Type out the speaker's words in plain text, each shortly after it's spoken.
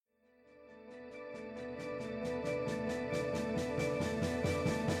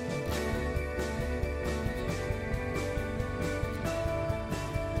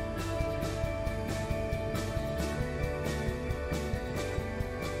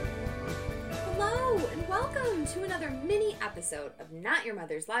Hello, and welcome to another mini episode of Not Your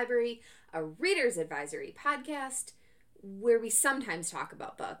Mother's Library, a reader's advisory podcast where we sometimes talk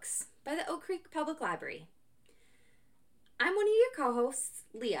about books by the Oak Creek Public Library. I'm one of your co-hosts,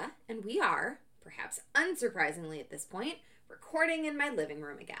 Leah, and we are, perhaps unsurprisingly at this point, recording in my living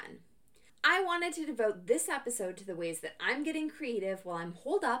room again. I wanted to devote this episode to the ways that I'm getting creative while I'm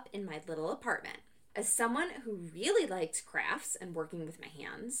holed up in my little apartment. As someone who really likes crafts and working with my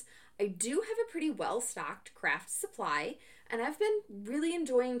hands, I do have a pretty well-stocked craft supply, and I've been really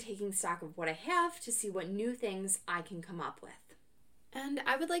enjoying taking stock of what I have to see what new things I can come up with. And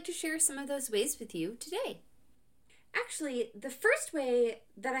I would like to share some of those ways with you today. Actually, the first way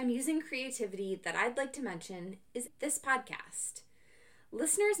that I'm using creativity that I'd like to mention is this podcast.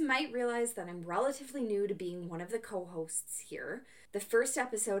 Listeners might realize that I'm relatively new to being one of the co-hosts here. The first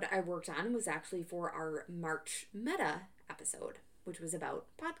episode I worked on was actually for our March Meta episode, which was about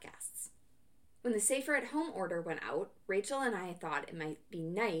podcasts. When the Safer at Home order went out, Rachel and I thought it might be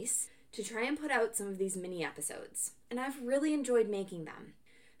nice to try and put out some of these mini episodes, and I've really enjoyed making them.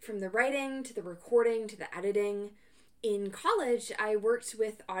 From the writing, to the recording, to the editing. In college, I worked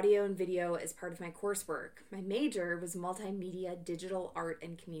with audio and video as part of my coursework. My major was multimedia, digital art,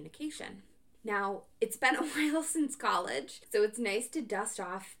 and communication. Now, it's been a while since college, so it's nice to dust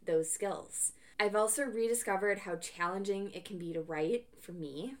off those skills. I've also rediscovered how challenging it can be to write for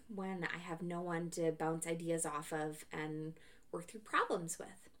me when I have no one to bounce ideas off of and work through problems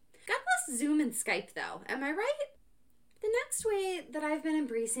with. God bless Zoom and Skype, though. Am I right? The next way that I've been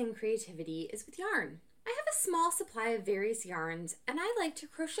embracing creativity is with yarn. I have a small supply of various yarns, and I like to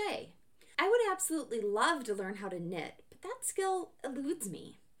crochet. I would absolutely love to learn how to knit, but that skill eludes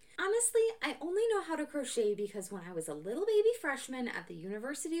me. Honestly, I only know how to crochet because when I was a little baby freshman at the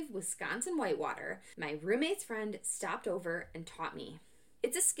University of Wisconsin-Whitewater, my roommate's friend stopped over and taught me.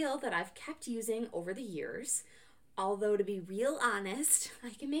 It's a skill that I've kept using over the years, although to be real honest, I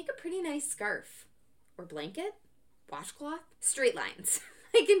can make a pretty nice scarf. Or blanket? Washcloth? Straight lines.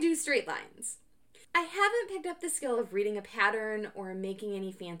 I can do straight lines. I haven't picked up the skill of reading a pattern or making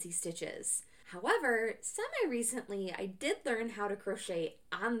any fancy stitches. However, semi-recently, I did learn how to crochet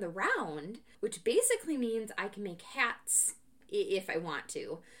on the round, which basically means I can make hats if I want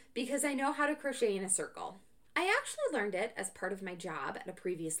to, because I know how to crochet in a circle. I actually learned it as part of my job at a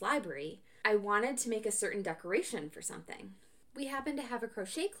previous library. I wanted to make a certain decoration for something. We happened to have a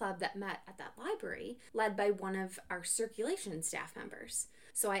crochet club that met at that library, led by one of our circulation staff members.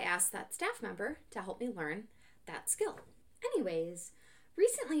 So I asked that staff member to help me learn that skill. Anyways,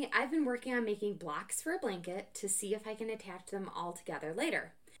 recently I've been working on making blocks for a blanket to see if I can attach them all together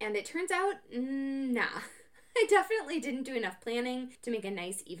later. And it turns out, nah. I definitely didn't do enough planning to make a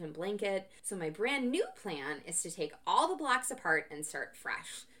nice even blanket, so my brand new plan is to take all the blocks apart and start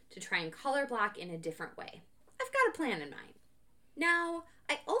fresh, to try and color block in a different way. I've got a plan in mind. Now,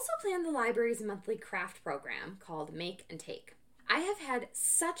 I also plan the library's monthly craft program called Make and Take. I have had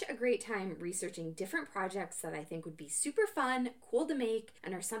such a great time researching different projects that I think would be super fun, cool to make,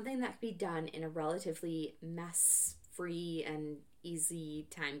 and are something that can be done in a relatively mess-free and easy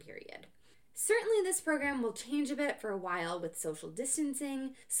time period. Certainly this program will change a bit for a while with social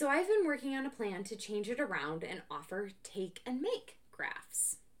distancing, so I've been working on a plan to change it around and offer take and make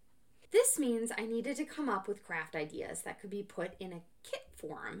crafts. This means I needed to come up with craft ideas that could be put in a kit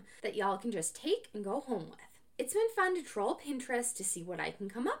form that y'all can just take and go home with. It's been fun to troll Pinterest to see what I can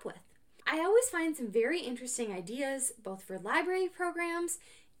come up with. I always find some very interesting ideas, both for library programs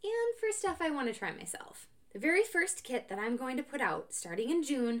and for stuff I want to try myself. The very first kit that I'm going to put out, starting in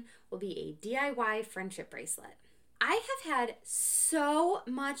June, will be a DIY friendship bracelet. I have had so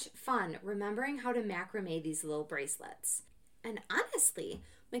much fun remembering how to macrame these little bracelets. And honestly,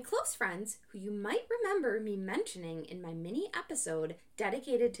 my close friends, who you might remember me mentioning in my mini episode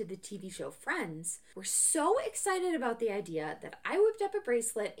dedicated to the TV show Friends, were so excited about the idea that I whipped up a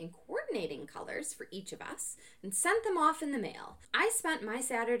bracelet in coordinating colors for each of us and sent them off in the mail. I spent my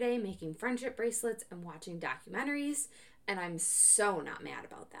Saturday making friendship bracelets and watching documentaries, and I'm so not mad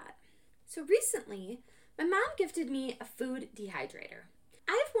about that. So recently, my mom gifted me a food dehydrator.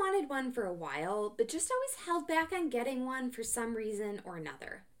 I've wanted one for a while, but just always held back on getting one for some reason or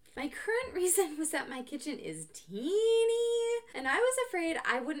another. My current reason was that my kitchen is teeny, and I was afraid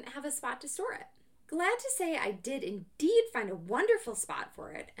I wouldn't have a spot to store it. Glad to say I did indeed find a wonderful spot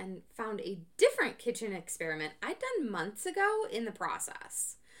for it and found a different kitchen experiment I'd done months ago in the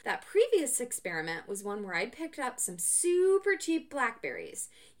process. That previous experiment was one where I'd picked up some super cheap blackberries.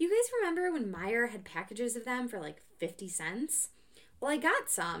 You guys remember when Meijer had packages of them for like 50 cents? Well, I got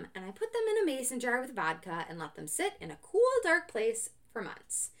some, and I put them in a mason jar with vodka and let them sit in a cool, dark place for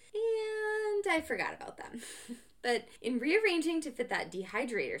months. And and I forgot about them. But in rearranging to fit that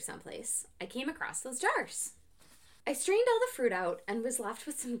dehydrator someplace, I came across those jars. I strained all the fruit out and was left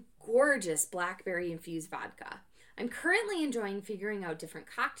with some gorgeous blackberry-infused vodka. I'm currently enjoying figuring out different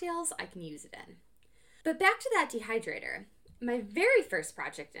cocktails I can use it in. But back to that dehydrator. My very first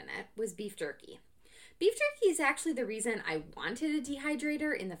project in it was beef jerky. Beef jerky is actually the reason I wanted a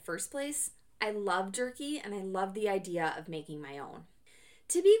dehydrator in the first place. I love jerky and I love the idea of making my own.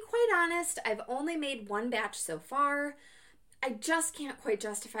 To be quite honest, I've only made one batch so far. I just can't quite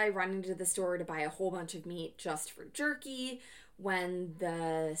justify running to the store to buy a whole bunch of meat just for jerky when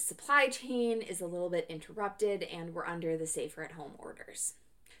the supply chain is a little bit interrupted and we're under the safer at home orders.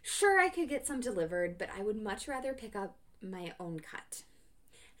 Sure, I could get some delivered, but I would much rather pick up my own cut.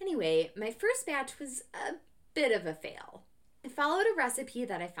 Anyway, my first batch was a bit of a fail. I followed a recipe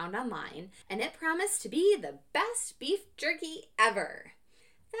that I found online, and it promised to be the best beef jerky ever.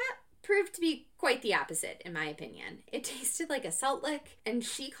 That proved to be quite the opposite, in my opinion. It tasted like a salt lick, and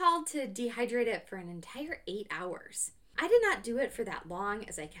she called to dehydrate it for an entire 8 hours. I did not do it for that long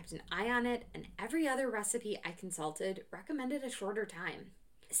as I kept an eye on it, and every other recipe I consulted recommended a shorter time.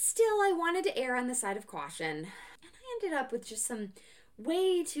 Still, I wanted to err on the side of caution, and I ended up with just some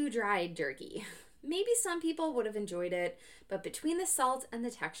way too dried jerky. Maybe some people would have enjoyed it, but between the salt and the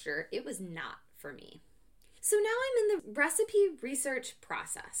texture, it was not for me. So now I'm in the recipe research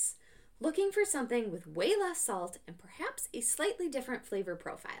process, looking for something with way less salt and perhaps a slightly different flavor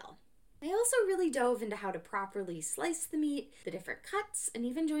profile. I also really dove into how to properly slice the meat, the different cuts, and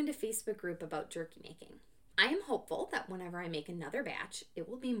even joined a Facebook group about jerky making. I am hopeful that whenever I make another batch, it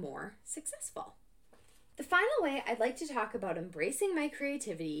will be more successful. The final way I'd like to talk about embracing my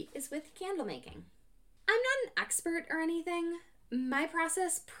creativity is with candle making. I'm not an expert or anything. My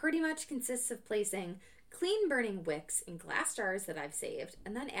process pretty much consists of placing clean burning wicks in glass jars that I've saved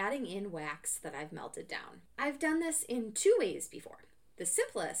and then adding in wax that I've melted down. I've done this in 2 ways before. The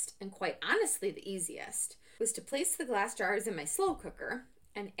simplest, and quite honestly the easiest, was to place the glass jars in my slow cooker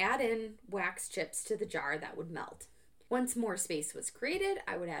and add in wax chips to the jar that would melt. Once more space was created,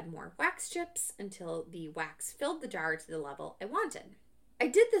 I would add more wax chips until the wax filled the jar to the level I wanted. I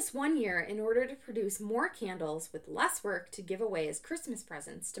did this 1 year in order to produce more candles with less work to give away as Christmas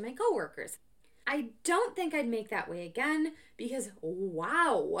presents to my coworkers. I don't think I'd make that way again because,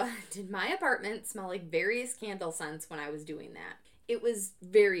 wow, did my apartment smell like various candle scents when I was doing that. It was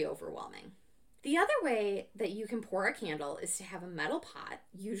very overwhelming. The other way that you can pour a candle is to have a metal pot,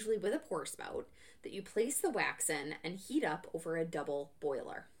 usually with a pour spout, that you place the wax in and heat up over a double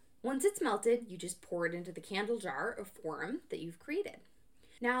boiler. Once it's melted, you just pour it into the candle jar or form that you've created.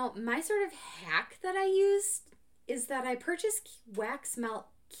 Now, my sort of hack that I used is that I purchase wax melt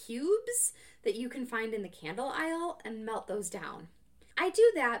cubes that you can find in the candle aisle and melt those down. I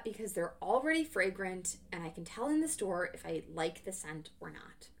do that because they're already fragrant and I can tell in the store if I like the scent or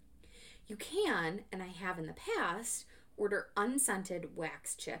not. You can, and I have in the past, order unscented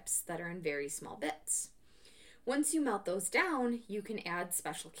wax chips that are in very small bits. Once you melt those down, you can add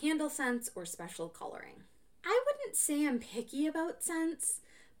special candle scents or special coloring. I wouldn't say I'm picky about scents,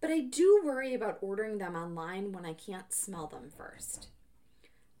 but I do worry about ordering them online when I can't smell them first.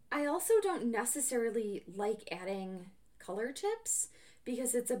 I also don't necessarily like adding color chips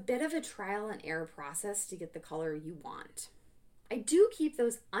because it's a bit of a trial and error process to get the color you want. I do keep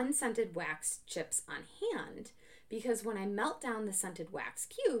those unscented wax chips on hand because when I melt down the scented wax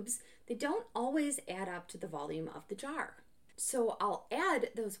cubes, they don't always add up to the volume of the jar. So I'll add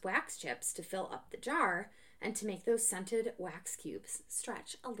those wax chips to fill up the jar and to make those scented wax cubes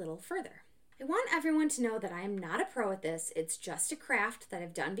stretch a little further. I want everyone to know that I am not a pro at this. It's just a craft that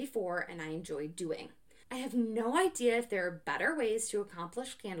I've done before and I enjoy doing. I have no idea if there are better ways to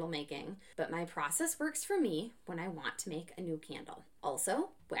accomplish candle making, but my process works for me when I want to make a new candle.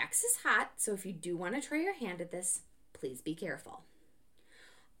 Also, wax is hot, so if you do want to try your hand at this, please be careful.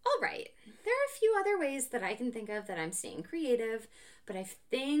 All right, there are a few other ways that I can think of that I'm staying creative, but I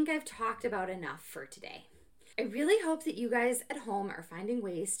think I've talked about enough for today. I really hope that you guys at home are finding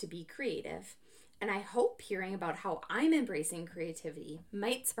ways to be creative, and I hope hearing about how I'm embracing creativity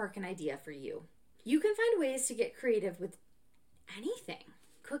might spark an idea for you. You can find ways to get creative with anything.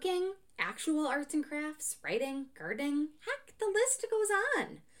 Cooking, actual arts and crafts, writing, gardening, heck, the list goes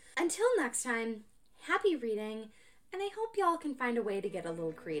on. Until next time, happy reading, and I hope y'all can find a way to get a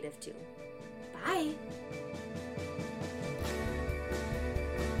little creative too. Bye!